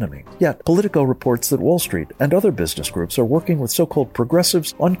such an enemy. Yet, Politico reports that Wall Street and other business groups are working with so-called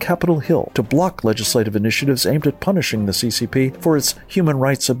progressives on Capitol Hill to block legislative initiatives aimed at punishing the CCP for its human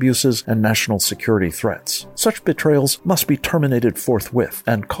rights abuses and national security threats. Such betrayals must be terminated forthwith,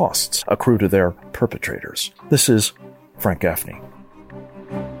 and costs accrue to their perpetrators. This is Frank Gaffney.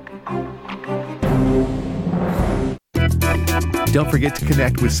 Don't forget to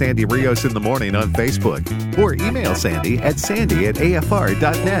connect with Sandy Rios in the morning on Facebook or email Sandy at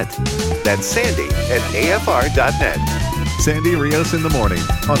sandy@afr.net. That's sandy@afr.net. Sandy Rios in the morning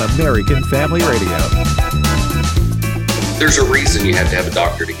on American Family Radio. There's a reason you have to have a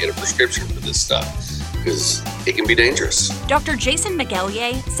doctor to get a prescription for this stuff, because it can be dangerous. Dr. Jason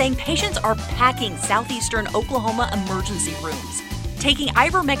McEllier saying patients are packing southeastern Oklahoma emergency rooms, taking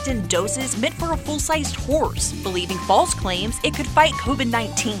ivermectin doses meant for a full-sized horse, believing false claims it could fight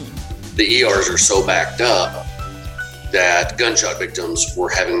COVID-19. The ERs are so backed up that gunshot victims were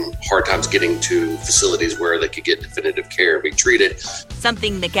having hard times getting to facilities where they could get definitive care and be treated.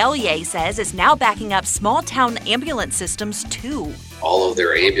 Something McEllier says is now backing up small-town ambulance systems, too. All of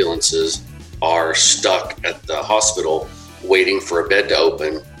their ambulances are stuck at the hospital waiting for a bed to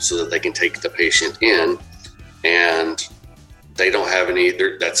open so that they can take the patient in, and they don't have any,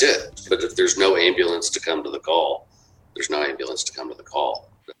 that's it. But if there's no ambulance to come to the call, there's no ambulance to come to the call.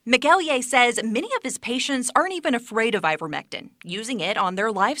 McEllier says many of his patients aren't even afraid of ivermectin, using it on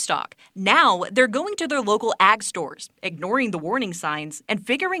their livestock. Now they're going to their local ag stores, ignoring the warning signs, and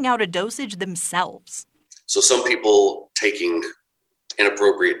figuring out a dosage themselves. So some people taking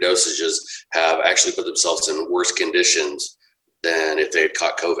inappropriate dosages have actually put themselves in worse conditions than if they had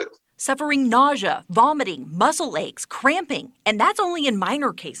caught COVID. Suffering nausea, vomiting, muscle aches, cramping, and that's only in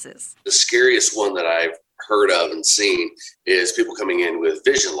minor cases. The scariest one that I've heard of and seen is people coming in with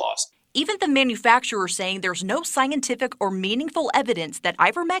vision loss. Even the manufacturer saying there's no scientific or meaningful evidence that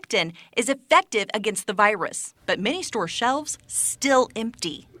ivermectin is effective against the virus. But many store shelves still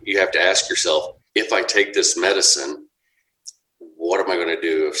empty. You have to ask yourself, if I take this medicine, what am I going to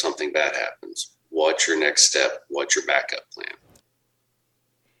do if something bad happens? What's your next step? What's your backup plan?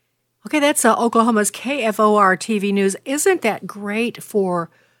 Okay, that's Oklahoma's KFOR TV News. Isn't that great for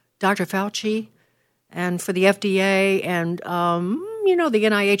Dr. Fauci and for the FDA and, the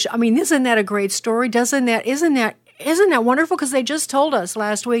NIH? I mean, isn't that a great story? Isn't that wonderful? Because they just told us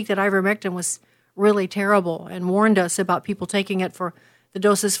last week that ivermectin was really terrible and warned us about people taking it for the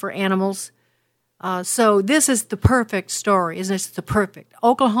doses for animals. So this is the perfect story, isn't it? It's the perfect.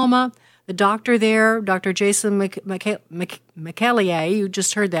 Oklahoma, the doctor there, Dr. Jason McEllier, you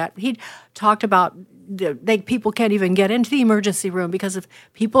just heard that. He talked about people can't even get into the emergency room because if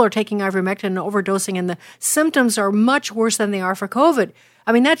people are taking ivermectin and overdosing, and the symptoms are much worse than they are for COVID.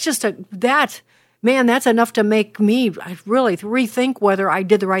 I mean, that's enough to make me really rethink whether I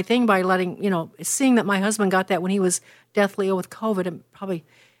did the right thing by seeing that my husband got that when he was deathly ill with COVID, and probably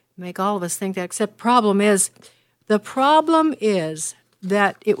make all of us think that. Except the problem is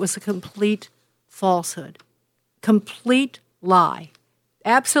that it was a complete falsehood, complete lie,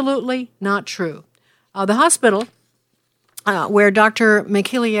 absolutely not true. The hospital where Dr.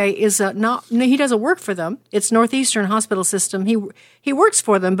 McEllier is he doesn't work for them. It's Northeastern Hospital System. He works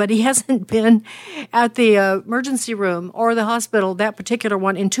for them, but he hasn't been at the emergency room or the hospital, that particular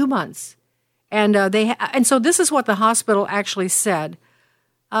one, in 2 months. And so this is what the hospital actually said.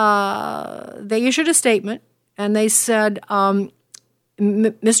 They issued a statement, and they said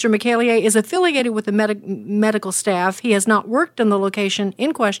Mr. McEllier is affiliated with the medical staff. He has not worked in the location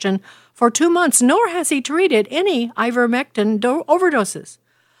in question for 2 months, nor has he treated any ivermectin overdoses.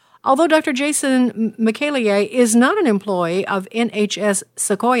 Although Dr. Jason McEllier is not an employee of NHS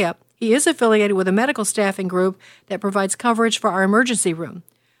Sequoia, he is affiliated with a medical staffing group that provides coverage for our emergency room.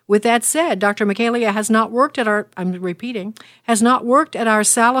 With that said, Dr. McEllier has not worked at our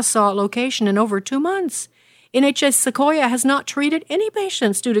Sallisaw location in over 2 months. NHS Sequoia has not treated any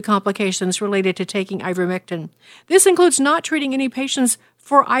patients due to complications related to taking ivermectin. This includes not treating any patients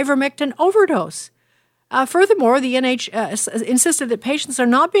for ivermectin overdose. Furthermore, the NHS insisted that patients are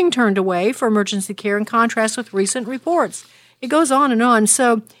not being turned away for emergency care in contrast with recent reports. It goes on and on.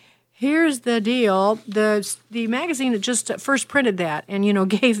 So here's the deal. The magazine that just first printed that and,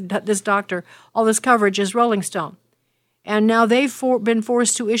 gave this doctor all this coverage is Rolling Stone. And now they've been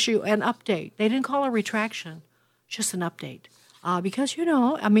forced to issue an update. They didn't call a retraction, just an update. Because,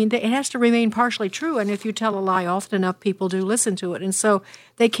 it has to remain partially true. And if you tell a lie often enough, people do listen to it. And so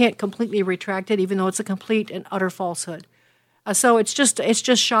they can't completely retract it, even though it's a complete and utter falsehood. So it's just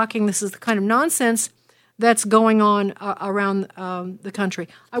shocking. This is the kind of nonsense that's going on around the country.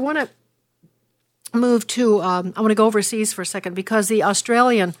 I want to move to, I want to go overseas for a second, because the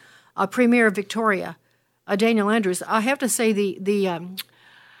Australian Premier of Victoria, Daniel Andrews, I have to say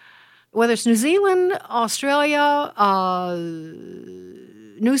whether it's New Zealand, Australia,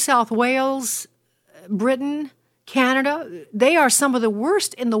 New South Wales, Britain, Canada, they are some of the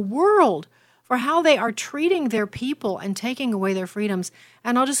worst in the world for how they are treating their people and taking away their freedoms.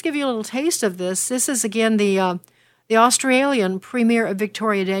 And I'll just give you a little taste of this. This is, again, the Australian Premier of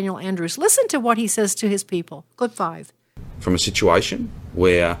Victoria, Daniel Andrews. Listen to what he says to his people. Clip 5. From a situation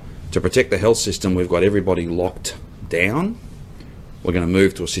where, to protect the health system, we've got everybody locked down, we're going to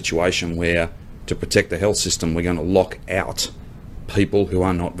move to a situation where, to protect the health system, we're going to lock out people who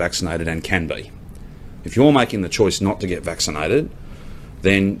are not vaccinated and can be. If you're making the choice not to get vaccinated,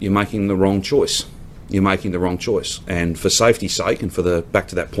 then you're making the wrong choice. You're making the wrong choice. And for safety's sake, and back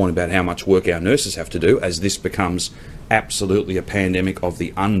to that point about how much work our nurses have to do, as this becomes absolutely a pandemic of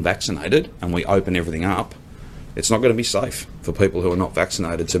the unvaccinated and we open everything up, It's not going to be safe for people who are not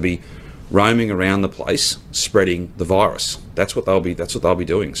vaccinated to be roaming around the place spreading the virus. That's what they'll be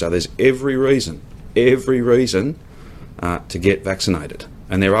doing. So there's every reason to get vaccinated.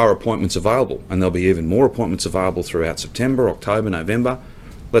 And there are appointments available, and there'll be even more appointments available throughout September, October, November.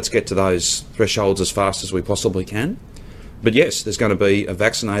 Let's get to those thresholds as fast as we possibly can. But yes, there's going to be a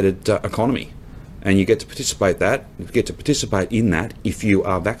vaccinated economy, and you get to participate in that if you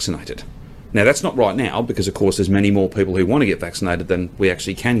are vaccinated. Now, that's not right now because, of course, there's many more people who want to get vaccinated than we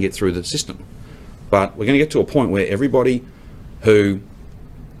actually can get through the system. But we're going to get to a point where everybody who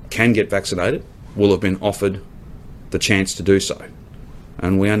can get vaccinated will have been offered the chance to do so.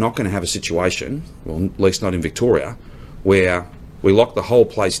 And we are not going to have a situation, well, at least not in Victoria, where we lock the whole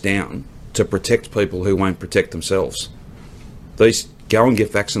place down to protect people who won't protect themselves. Go and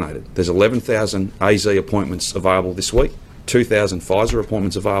get vaccinated. There's 11,000 AZ appointments available this week, 2,000 Pfizer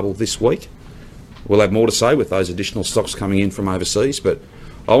appointments available this week. We'll have more to say with those additional stocks coming in from overseas, but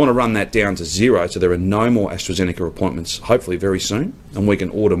I want to run that down to zero so there are no more AstraZeneca appointments, hopefully very soon, and we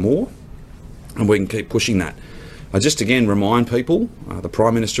can order more and we can keep pushing that. I just again remind people, the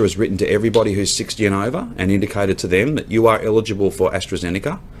Prime Minister has written to everybody who's 60 and over and indicated to them that you are eligible for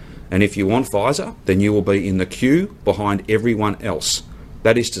AstraZeneca, and if you want Pfizer, then you will be in the queue behind everyone else.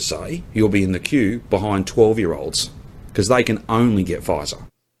 That is to say, you'll be in the queue behind 12-year-olds, because they can only get Pfizer.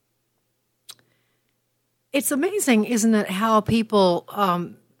 It's amazing, isn't it, how people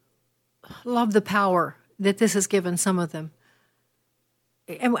love the power that this has given some of them.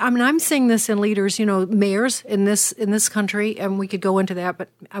 And I mean, I'm seeing this in leaders, mayors in this country, and we could go into that, but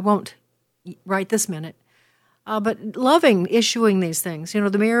I won't right this minute. But loving issuing these things.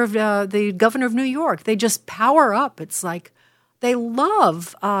 The mayor of the governor of New York, they just power up. It's like they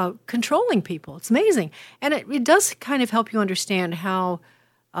love controlling people. It's amazing. And it does kind of help you understand how,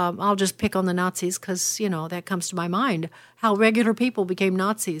 I'll just pick on the Nazis because, that comes to my mind, how regular people became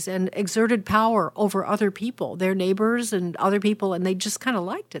Nazis and exerted power over other people, their neighbors and other people, and they just kind of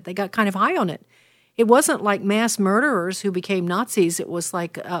liked it. They got kind of high on it. It wasn't like mass murderers who became Nazis. It was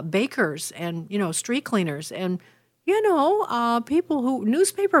like bakers and, street cleaners and, people who,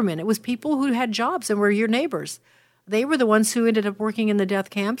 newspapermen. It was people who had jobs and were your neighbors. They were the ones who ended up working in the death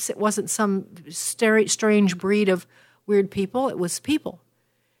camps. It wasn't some strange breed of weird people. It was people.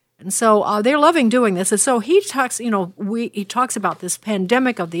 And so they're loving doing this. And so he talks, he talks about this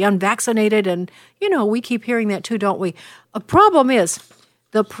pandemic of the unvaccinated. And, we keep hearing that too, don't we? The problem is,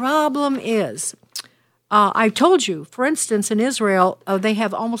 I told you, for instance, in Israel, they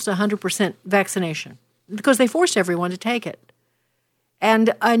have almost 100% vaccination because they forced everyone to take it.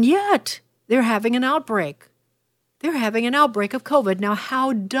 And yet they're having an outbreak. They're having an outbreak of COVID. Now,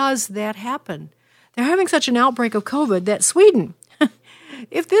 how does that happen? They're having such an outbreak of COVID that Sweden,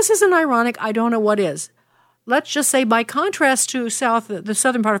 if this isn't ironic, I don't know what is. Let's just say, by contrast to the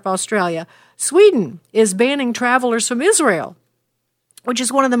southern part of Australia, Sweden is banning travelers from Israel, which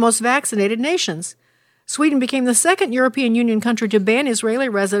is one of the most vaccinated nations. Sweden became the second European Union country to ban Israeli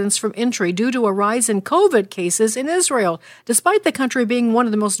residents from entry due to a rise in COVID cases in Israel, despite the country being one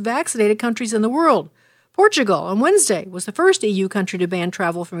of the most vaccinated countries in the world. Portugal, on Wednesday, was the first EU country to ban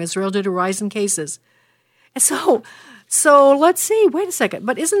travel from Israel due to a rise in cases. And so let's see, wait a second,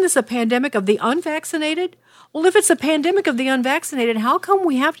 but isn't this a pandemic of the unvaccinated? Well, if it's a pandemic of the unvaccinated, how come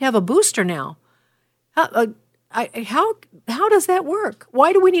we have to have a booster now? How does that work?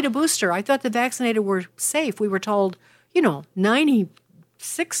 Why do we need a booster? I thought the vaccinated were safe. We were told,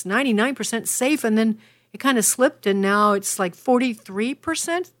 96, 99% safe, and then it kind of slipped, and now it's like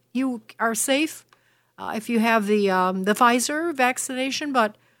 43% you are safe if you have the Pfizer vaccination,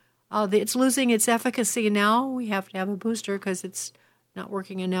 but it's losing its efficacy now. We have to have a booster because it's not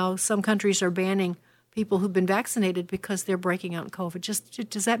working, and now some countries are banning people who've been vaccinated because they're breaking out in COVID.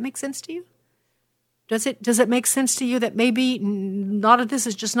 Does that make sense to you? Does it make sense to you that maybe a lot of this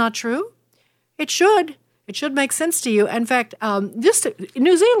is just not true? It should. It should make sense to you. In fact,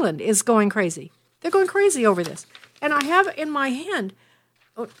 New Zealand is going crazy. They're going crazy over this. And I have in my hand,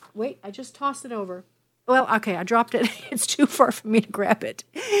 oh, wait, I just tossed it over. Well, okay, I dropped it. It's too far for me to grab it.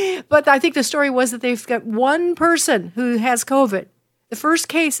 But I think the story was that they've got one person who has COVID. The first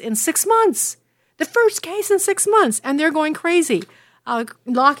case in 6 months. The first case in 6 months. And they're going crazy,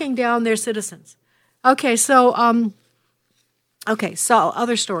 locking down their citizens. Okay, so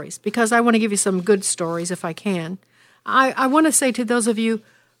other stories, because I want to give you some good stories if I can. I want to say to those of you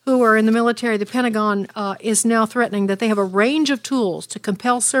who are in the military, the Pentagon is now threatening that they have a range of tools to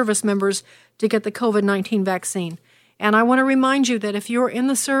compel service members to get the COVID-19 vaccine. And I want to remind you that if you're in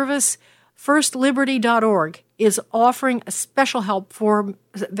the service, FirstLiberty.org is offering a special help for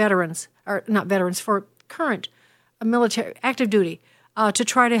veterans, or not veterans, for current military, active duty, to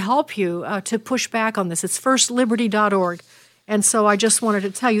try to help you to push back on this. It's firstliberty.org. And so I just wanted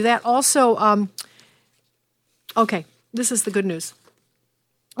to tell you that. Also, okay, this is the good news.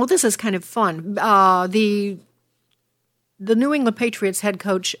 Well, this is kind of fun. The New England Patriots head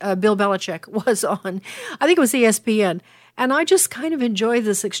coach, Bill Belichick, was on, I think it was ESPN, and I just kind of enjoyed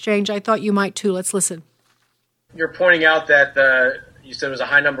this exchange. I thought you might too. Let's listen. You're pointing out that you said there was a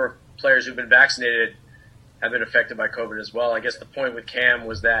high number of players who've been vaccinated have been affected by COVID as well. I guess the point with Cam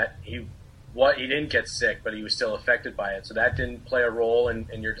was that he didn't get sick, but he was still affected by it. So that didn't play a role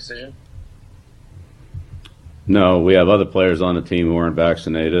in your decision? No, we have other players on the team who weren't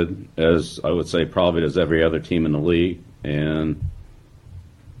vaccinated, as I would say probably as every other team in the league. And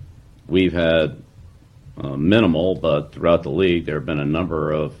we've had minimal, but throughout the league there have been a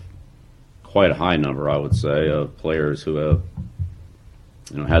number of, quite a high number, I would say, of players who have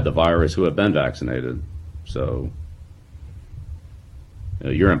had the virus who have been vaccinated. So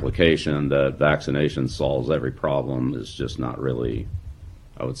your implication that vaccination solves every problem is just not really,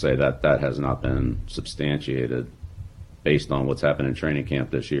 I would say that has not been substantiated based on what's happened in training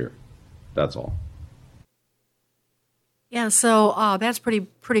camp this year. That's all. Yeah, so that's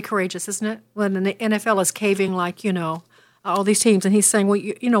pretty courageous, isn't it? When the NFL is caving like, all these teams, and he's saying,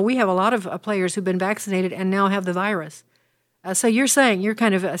 well, we have a lot of players who've been vaccinated and now have the virus. So you're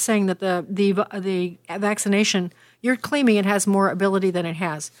kind of saying that the vaccination, you're claiming it has more ability than it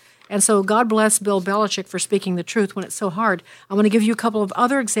has. And so God bless Bill Belichick for speaking the truth when it's so hard. I'm going to give you a couple of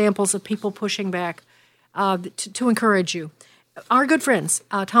other examples of people pushing back to encourage you. Our good friends,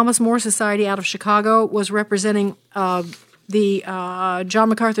 Thomas More Society out of Chicago, was representing the John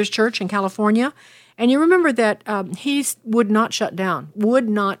MacArthur's Church in California. And you remember that he would not shut down,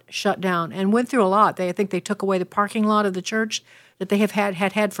 and went through a lot. I think they took away the parking lot of the church that they have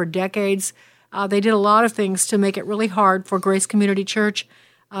had for decades. They did a lot of things to make it really hard for Grace Community Church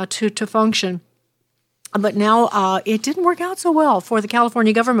to function. But now it didn't work out so well for the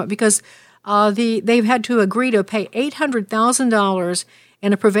California government because they've had to agree to pay $800,000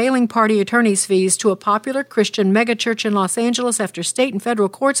 in a prevailing party attorney's fees to a popular Christian megachurch in Los Angeles after state and federal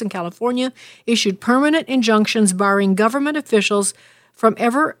courts in California issued permanent injunctions barring government officials from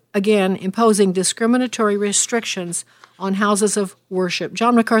ever again imposing discriminatory restrictions on houses of worship.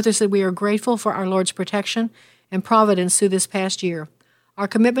 John MacArthur said, "We are grateful for our Lord's protection and providence through this past year. Our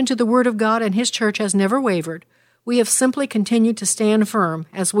commitment to the Word of God and His church has never wavered. We have simply continued to stand firm,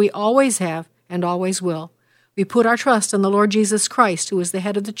 as we always have and always will. We put our trust in the Lord Jesus Christ, who is the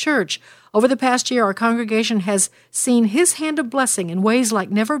head of the church. Over the past year, our congregation has seen His hand of blessing in ways like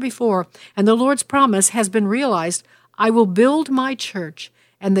never before, and the Lord's promise has been realized. I will build my church,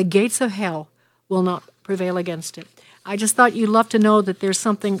 and the gates of hell will not prevail against it." I just thought you'd love to know that there's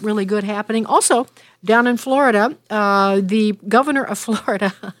something really good happening. Also, down in Florida, the governor of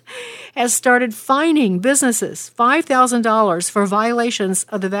Florida has started fining businesses $5,000 for violations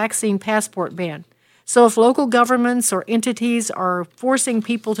of the vaccine passport ban. So if local governments or entities are forcing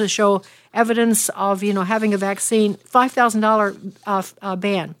people to show evidence of, having a vaccine, $5,000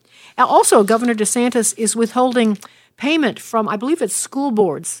 ban. Also, Governor DeSantis is withholding payment from, I believe it's school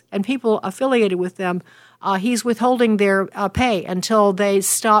boards and people affiliated with them. He's withholding their pay until they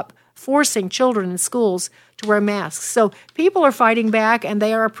stop forcing children in schools to wear masks. So people are fighting back, and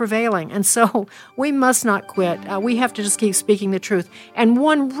they are prevailing. And so we must not quit. We have to just keep speaking the truth. And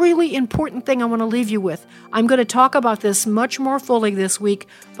one really important thing I want to leave you with, I'm going to talk about this much more fully this week,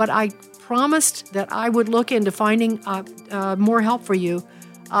 but I promised that I would look into finding more help for you.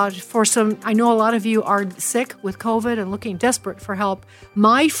 I know a lot of you are sick with COVID and looking desperate for help.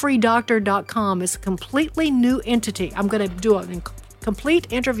 MyFreeDoctor.com is a completely new entity. I'm going to do a complete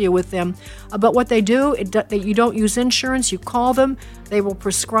interview with them about what they do. You don't use insurance. You call them. They will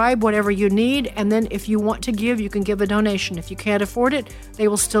prescribe whatever you need. And then if you want to give, you can give a donation. If you can't afford it, they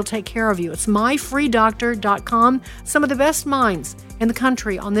will still take care of you. It's MyFreeDoctor.com. Some of the best minds in the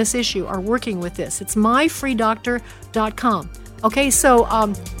country on this issue are working with this. It's MyFreeDoctor.com. Okay, so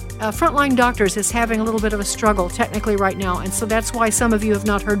Frontline Doctors is having a little bit of a struggle technically right now, and so that's why some of you have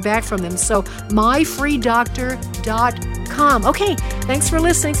not heard back from them. So myfreedoctor.com. Okay, thanks for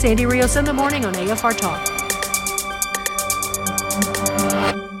listening. Sandy Rios in the morning on AFR Talk.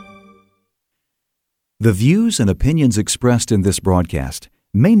 The views and opinions expressed in this broadcast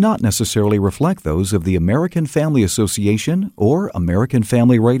may not necessarily reflect those of the American Family Association or American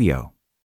Family Radio.